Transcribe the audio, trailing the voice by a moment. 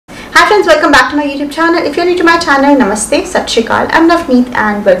Hi friends, welcome back to my YouTube channel. If you're new to my channel, Namaste, Sat Shri Akal, I'm Navneet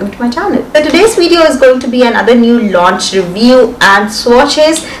and welcome to my channel. So today's video is going to be another new launch review and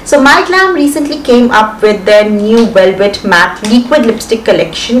swatches. So My Glamm recently came up with their new Velvet Matte Liquid Lipstick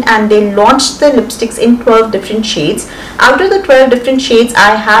collection and they launched the lipsticks in 12 different shades. Out of the 12 different shades,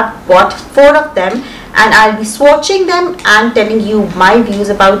 I have bought 4 of them and I'll be swatching them and telling you my views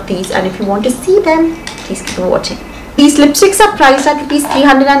about these, and if you want to see them, please keep on watching. These lipsticks are priced at Rs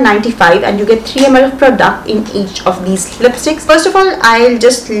 395 and you get 3 ml of product in each of these lipsticks. First of all, I'll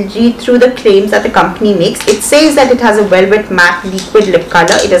just read through the claims that the company makes. It says that it has a velvet matte liquid lip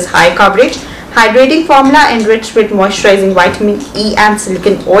color. It has high coverage, hydrating formula enriched with moisturizing vitamin E and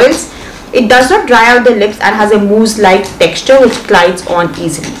silicone oils. It does not dry out the lips and has a mousse-like texture which glides on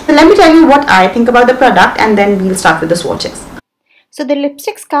easily. So let me tell you what I think about the product and then we'll start with the swatches. So the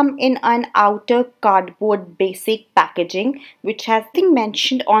lipsticks come in an outer cardboard basic packaging which has been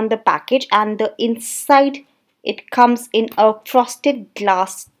mentioned on the package, and the inside it comes in a frosted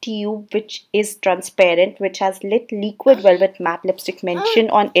glass tube which is transparent, which has lit liquid velvet matte lipstick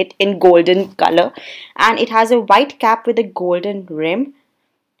mentioned on it in golden color, and it has a white cap with a golden rim.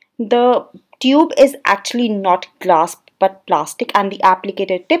 The tube is actually not glass but plastic, and the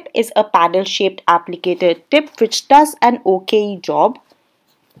applicator tip is a paddle shaped applicator tip which does an okay job.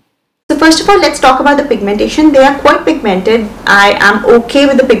 So first of all, let's talk about the pigmentation. They are quite pigmented. I am okay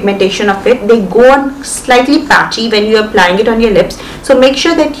with the pigmentation of it. They go on slightly patchy when you are applying it on your lips, so make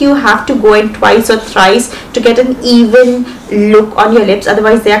sure that you have to go in twice or thrice to get an even look on your lips,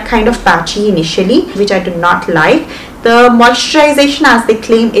 otherwise they are kind of patchy initially, which I do not like. The moisturization, as they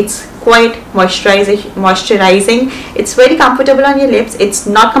claim, it's quite moisturizing. It's very comfortable on your lips. It's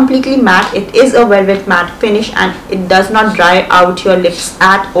not completely matte. It is a velvet matte finish and it does not dry out your lips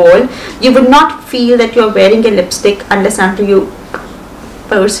at all. You would not feel that you're wearing a lipstick unless until you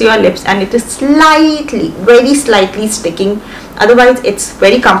purse your lips, and it is slightly, very slightly sticking. Otherwise it's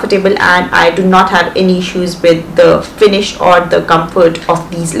very comfortable and I do not have any issues with the finish or the comfort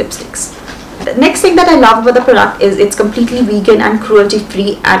of these lipsticks. The next thing that I love about the product is it's completely vegan and cruelty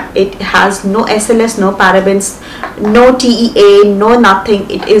free, and it has no SLS, no parabens, no TEA, no nothing.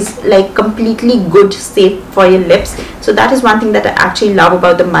 It is like completely good, safe for your lips. So that is one thing that I actually love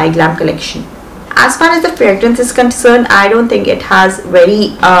about the My Glamm collection. As far as the fragrance is concerned, I don't think it has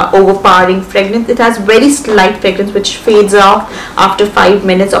very overpowering fragrance. It has very slight fragrance which fades off after 5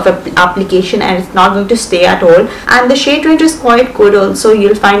 minutes of application, and it's not going to stay at all. And the shade range is quite good also.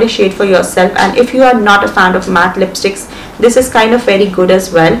 You'll find a shade for yourself, and if you are not a fan of matte lipsticks, this is kind of very good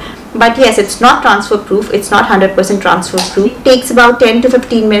as well. But yes, it's not transfer proof. It's not 100% transfer proof. It takes about 10 to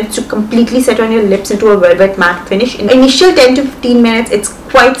 15 minutes to completely set on your lips into a velvet matte finish. In the initial 10 to 15 minutes, it's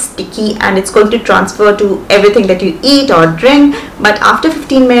quite sticky and it's going to transfer to everything that you eat or drink. But after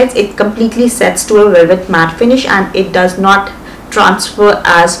 15 minutes, it completely sets to a velvet matte finish and it does not transfer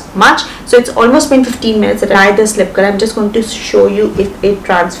as much. So it's almost been 15 minutes that I tried this lip color. I'm just going to show you if it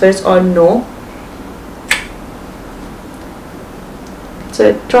transfers or no. So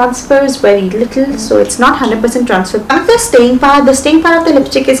it transfers very little, so it's not 100% transfer. But the staying power of the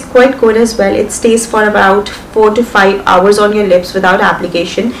lipstick is quite good as well. It stays for about 4 to 5 hours on your lips without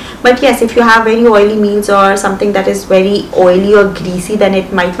application. But yes, if you have very oily meals or something that is very oily or greasy, then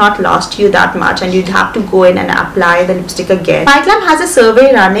it might not last you that much and you'd have to go in and apply the lipstick again. My Glamm has a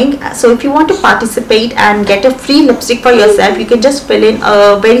survey running, so if you want to participate and get a free lipstick for yourself, you can just fill in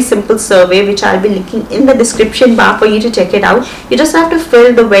a very simple survey which I'll be linking in the description bar for you to check it out. You just have to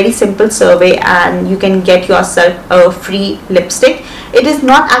fill the very simple survey and you can get yourself a free lipstick. It is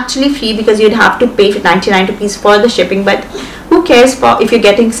not actually free because you'd have to pay 99 rupees for the shipping, but who cares for if you're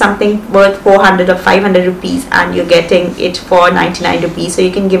getting something worth 400 or 500 rupees and you're getting it for 99 rupees, so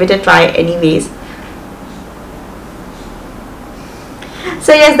you can give it a try anyways.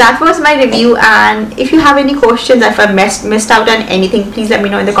 So yes, that was my review, and if you have any questions, if I missed out on anything, please let me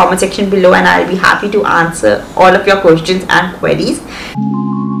know in the comment section below and I'll be happy to answer all of your questions and queries.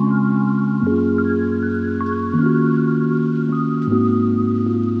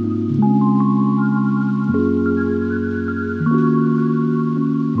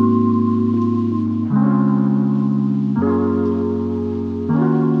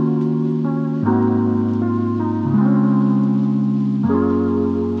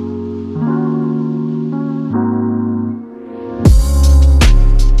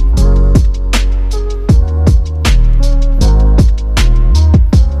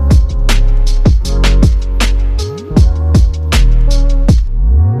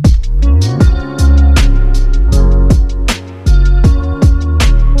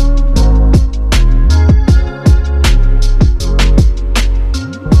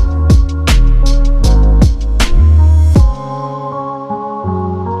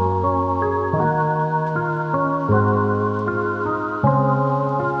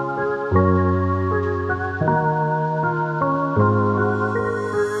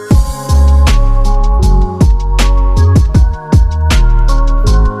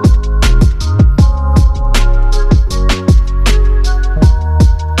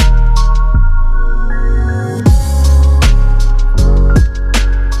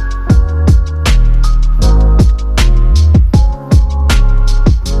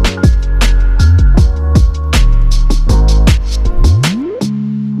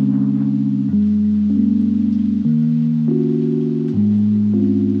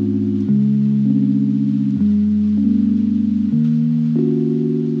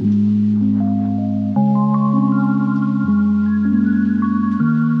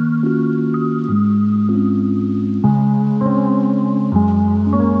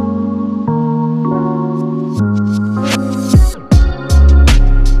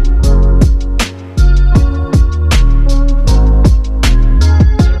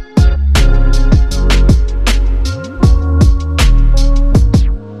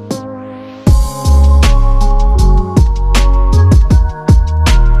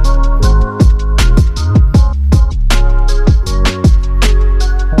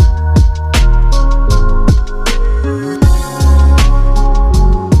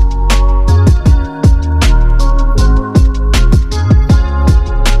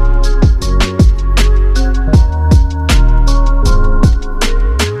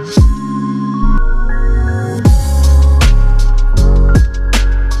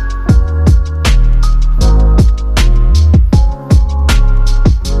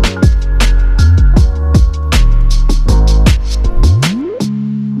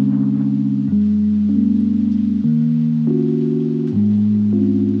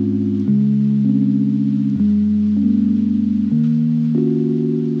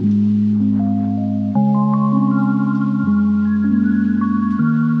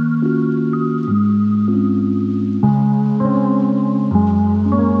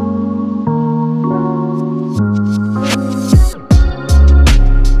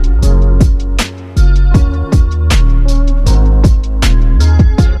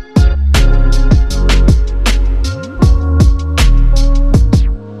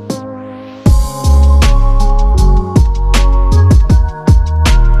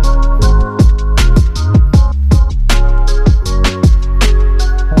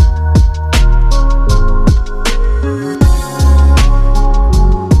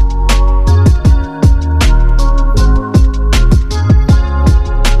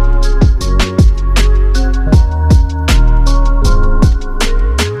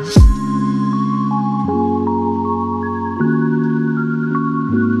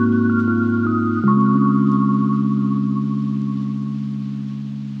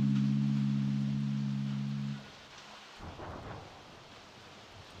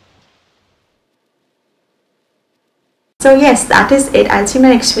 So yes, that is it. I'll see you in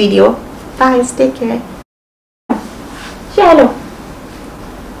my next video. Bye, take care. Hello.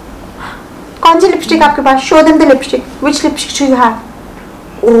 कौन सी lipstick आपके पास? Show them the lipstick. Which lipstick do you have?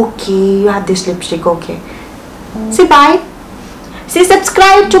 Okay, you have this lipstick. Okay. Say bye. Say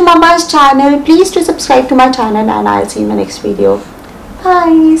subscribe to Mama's channel. Please do subscribe to my channel, and I'll see you in my next video.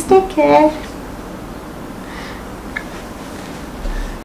 Bye. Take care.